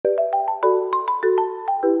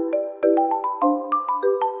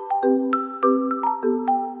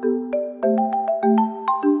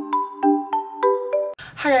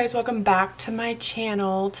guys, welcome back to my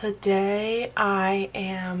channel. Today I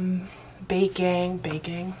am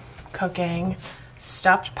cooking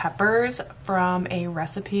stuffed peppers from a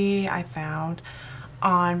recipe I found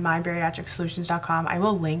on mybariatricsolutions.com. I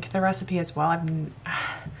will link the recipe as well. I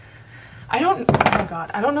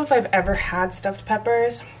don't know if I've ever had stuffed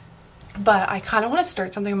peppers, but I kind of want to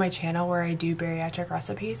start something on my channel where I do bariatric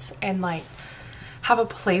recipes and like have a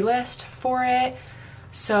playlist for it.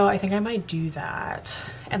 So I think I might do that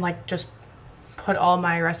and like just put all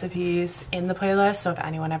my recipes in the playlist. So if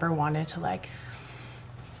anyone ever wanted to like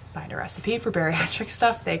find a recipe for bariatric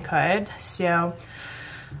stuff, they could. So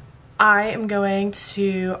I am going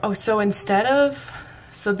to,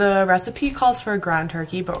 so the recipe calls for a ground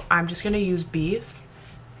turkey, but I'm just going to use beef.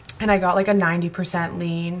 And I got like a 90%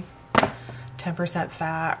 lean, 10%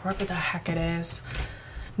 fat, whatever the heck it is,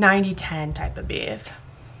 90-10 type of beef.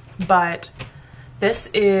 But this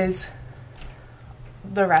is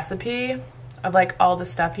the recipe of like all the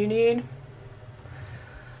stuff you need,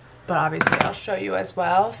 but obviously I'll show you as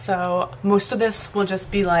well. So most of this will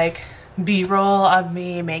just be like B-roll of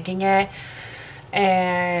me making it,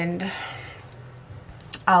 and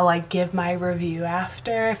I'll like give my review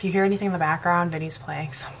after. If you hear anything in the background, Vinny's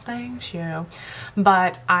playing something,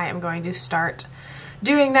 but I am going to start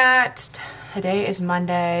doing that. Today is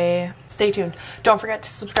Monday. Stay tuned. Don't forget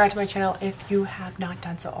to subscribe to my channel if you have not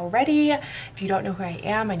done so already. If you don't know who I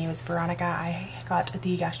am, my name is Veronica. I got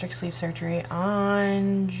the gastric sleeve surgery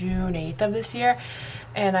on June 8th of this year,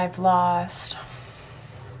 and I've lost,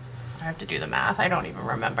 I have to do the math, I don't even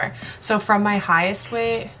remember. So from my highest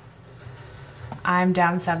weight, I'm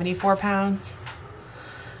down 74 pounds,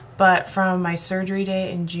 but from my surgery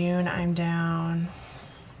date in June, I'm down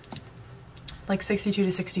like 62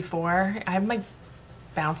 to 64. I'm like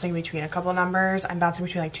bouncing between a couple numbers. I'm bouncing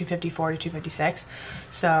between like 254 to 256.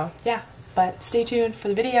 So yeah, but stay tuned for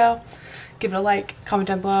the video. Give it a like, comment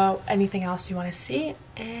down below anything else you want to see,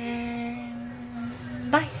 and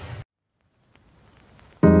bye.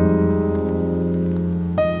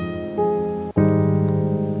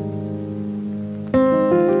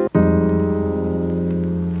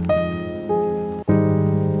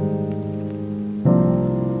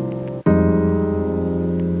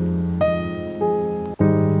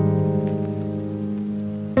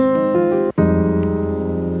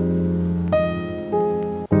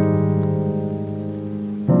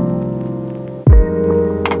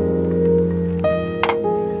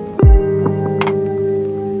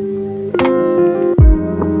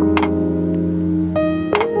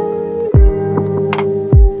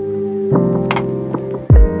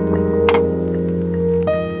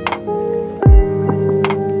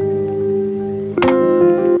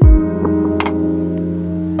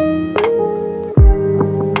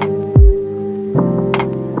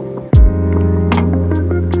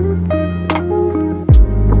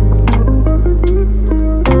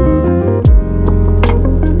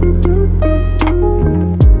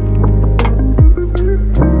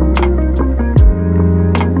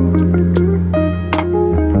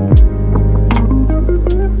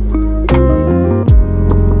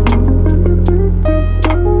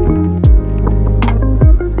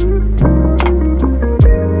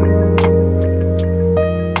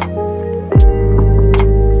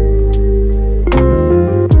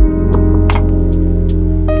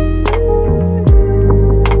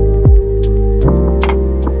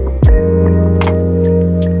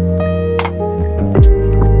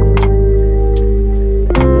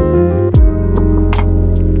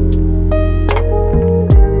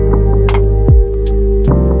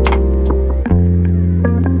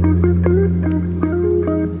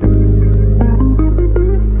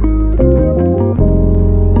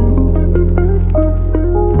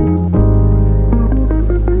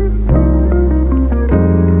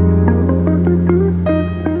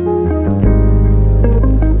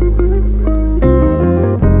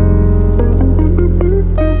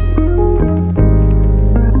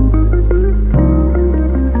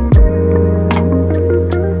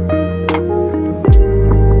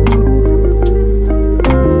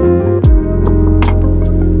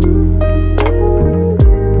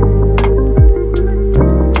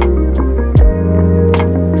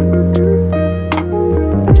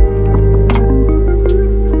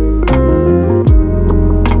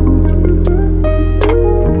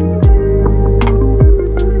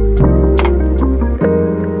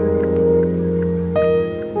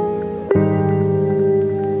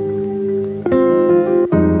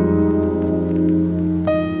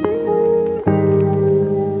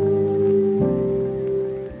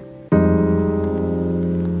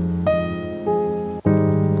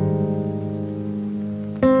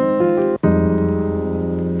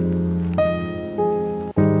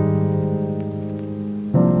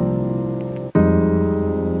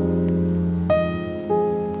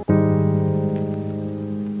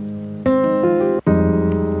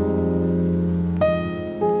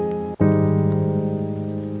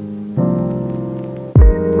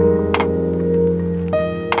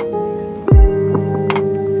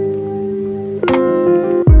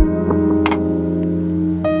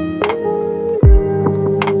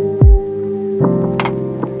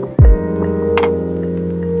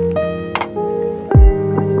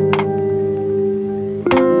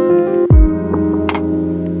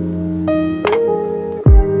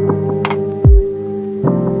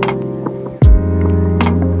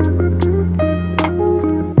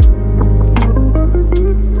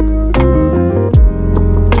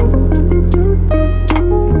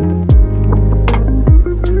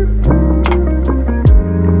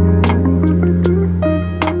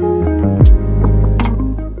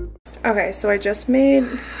 so I just made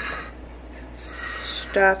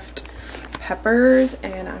stuffed peppers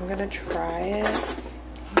and I'm gonna try it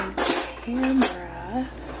on camera.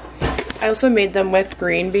 I also made them with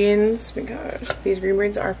green beans because these green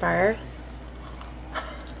beans are fire.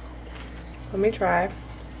 Let me try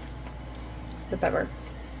the pepper.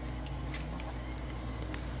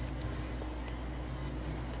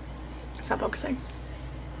 It's not focusing.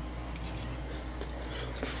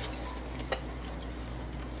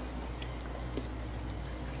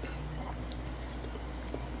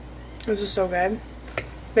 This is so good.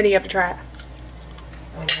 Vinny, you have to try it.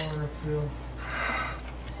 I want to feel.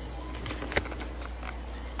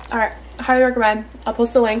 Alright, highly recommend. I'll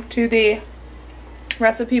post a link to the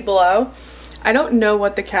recipe below. I don't know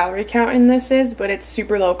what the calorie count in this is, but it's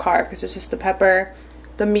super low carb because it's just the pepper,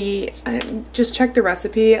 the meat. Just check the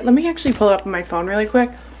recipe. Let me actually pull it up on my phone really quick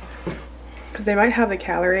because they might have the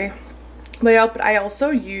calorie layout, but I also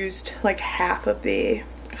used like half of the,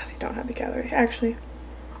 oh, they don't have the calorie actually.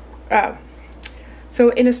 Oh,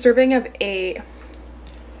 so in a serving of 8,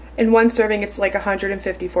 in one serving it's like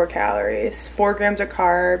 154 calories, 4 grams of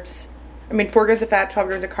carbs, 4 grams of fat, 12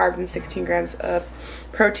 grams of carbs, and 16 grams of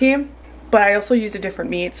protein. But I also use a different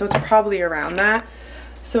meat, so it's probably around that.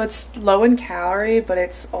 So it's low in calorie, but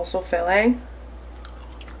it's also filling.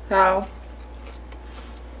 So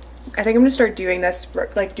I think I'm gonna start doing this,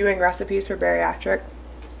 like doing recipes for bariatric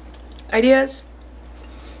ideas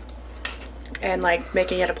and like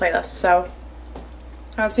making it a playlist. So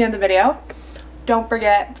that's the end of the video. Don't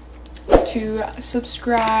forget to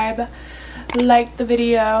subscribe, like the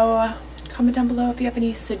video, comment down below if you have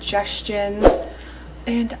any suggestions,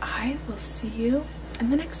 and I will see you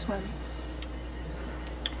in the next one.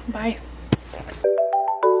 Bye.